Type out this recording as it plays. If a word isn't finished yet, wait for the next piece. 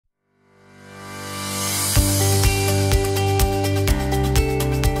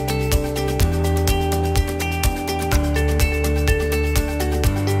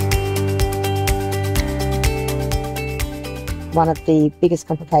one of the biggest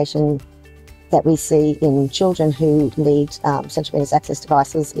complications that we see in children who need central venous access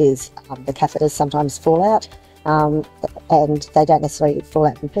devices is the catheters sometimes fall out, and they don't necessarily fall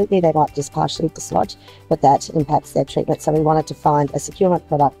out completely, they might just partially dislodge, but that impacts their treatment. So we wanted to find a securement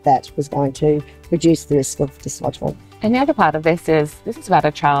product that was going to reduce the risk of dislodgement. And the other part of this is about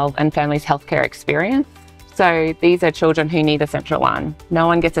a child and family's healthcare experience. So these are children who need a central line. No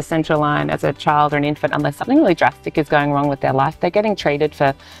one gets a central line as a child or an infant unless something really drastic is going wrong with their life. They're getting treated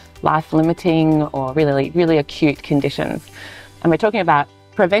for life-limiting or really acute conditions. And we're talking about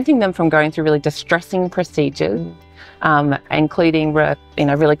preventing them from going through really distressing procedures, including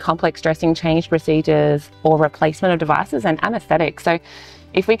really complex dressing change procedures or replacement of devices and anaesthetics. So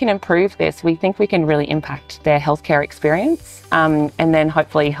if we can improve this, we think we can really impact their healthcare experience, and then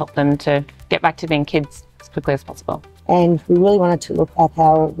hopefully help them to get back to being kids as quickly as possible. And we really wanted to look at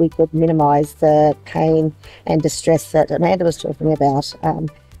how we could minimise the pain and distress that Amanda was talking about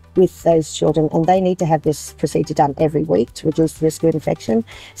with those children, and they need to have this procedure done every week to reduce the risk of infection.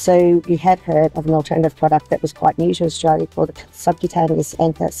 So you had heard of an alternative product that was quite new to Australia called the subcutaneous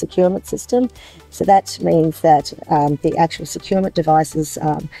anchor securement system. So that means that the actual securement device is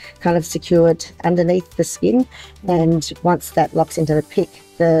kind of secured underneath the skin, and once that locks into the PIC,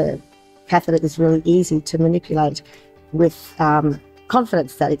 the catheter is really easy to manipulate with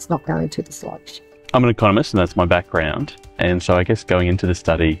confidence that it's not going to dislodge. I'm an economist, and that's my background. And so I guess going into the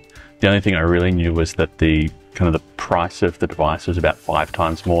study, the only thing I really knew was that the price of the device was about 5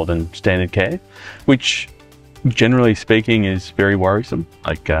 times more than standard care, which generally speaking is very worrisome.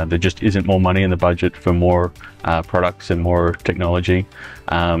 Like there just isn't more money in the budget for more products and more technology.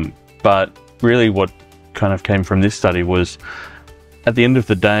 But really what kind of came from this study was, at the end of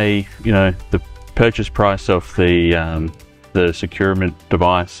the day, the purchase price of the securement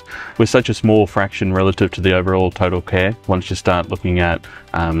device was such a small fraction relative to the overall total care. Once you start looking at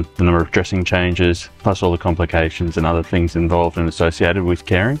the number of dressing changes, plus all the complications and other things involved and associated with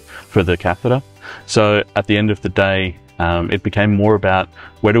caring for the catheter. So at the end of the day, it became more about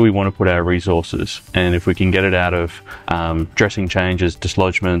where do we want to put our resources, and if we can get it out of dressing changes,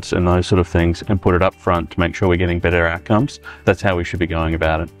 dislodgements and those sort of things, and put it up front to make sure we're getting better outcomes, that's how we should be going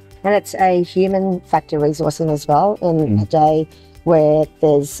about it. And it's a human factor resourcing as well, in a day where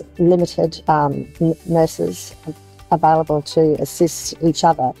there's limited nurses available to assist each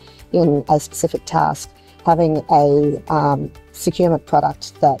other in a specific task. Having a securement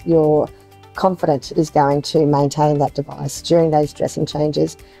product that you're confident is going to maintain that device during those dressing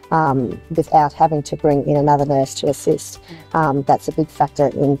changes without having to bring in another nurse to assist. That's a big factor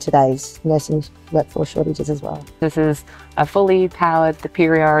in today's nursing workforce shortages as well. This is a fully powered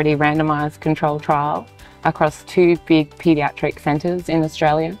superiority randomized controlled trial across 2 big paediatric centres in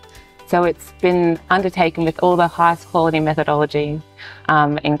Australia. So it's been undertaken with all the highest quality methodology,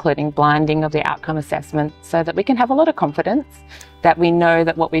 including blinding of the outcome assessment, so that we can have a lot of confidence that we know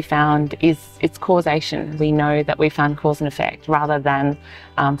that what we found is its causation. We know that we found cause and effect rather than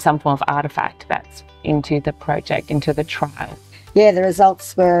some form of artefact that's into the project, into the trial. Yeah, the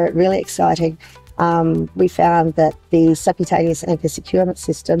results were really exciting. We found that the subcutaneous anchor securement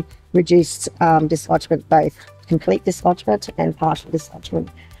system reduced dislodgement, both complete dislodgement and partial dislodgement.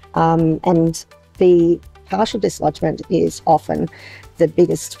 And the partial dislodgement is often the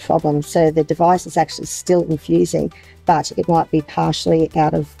biggest problem. So the device is actually still infusing, but it might be partially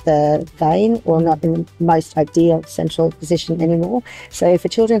out of the vein or not in the most ideal central position anymore. So for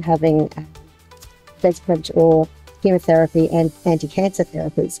children having treatment or chemotherapy and anti-cancer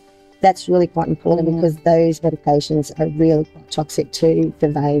therapies, that's really quite important because those medications are really quite toxic to the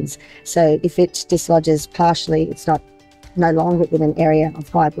veins. So if it dislodges partially, it's no longer in an area of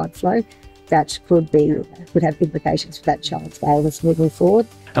high blood flow, that could have implications for that child's wellness moving forward.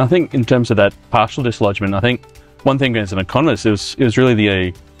 And I think in terms of that partial dislodgement, I think one thing as an economist, it was really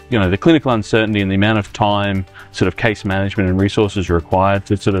the clinical uncertainty and the amount of time, sort of case management and resources required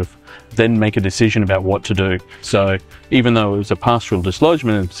to sort of then make a decision about what to do. So even though it was a partial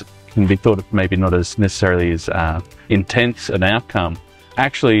dislodgement, it can be thought of maybe not as necessarily as intense an outcome.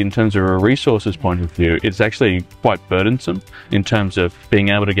 Actually, in terms of a resources point of view, it's actually quite burdensome in terms of being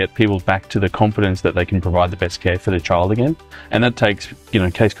able to get people back to the confidence that they can provide the best care for their child again. And that takes,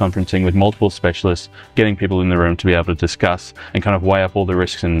 case conferencing with multiple specialists, getting people in the room to be able to discuss and kind of weigh up all the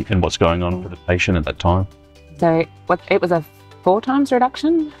risks and what's going on for the patient at that time. So it was a 4 times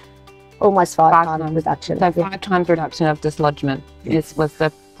reduction? Almost 5 times reduction. So 5 times reduction of dislodgement was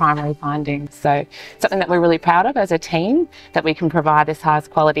the primary findings. So something that we're really proud of as a team, that we can provide this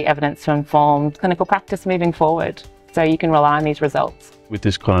highest quality evidence to inform clinical practice moving forward. So you can rely on these results. With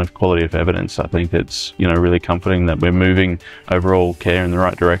this kind of quality of evidence, I think it's, you know, really comforting that we're moving overall care in the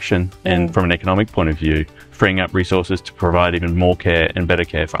right direction, and from an economic point of view, freeing up resources to provide even more care and better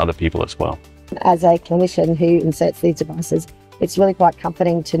care for other people as well. As a clinician who inserts these devices, it's really quite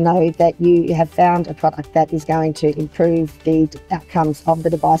comforting to know that you have found a product that is going to improve the outcomes of the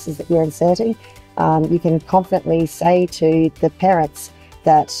devices that you're inserting. You can confidently say to the parents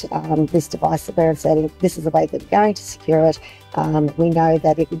that this device that we're inserting, this is the way that we're going to secure it. We know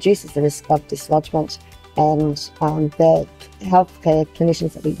that it reduces the risk of dislodgement, and the healthcare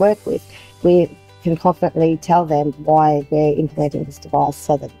clinicians that we work with, we can confidently tell them why we're implementing this device,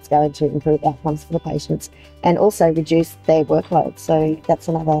 so that it's going to improve outcomes for the patients and also reduce their workload. So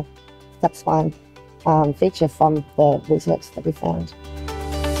that's one feature from the research that we found.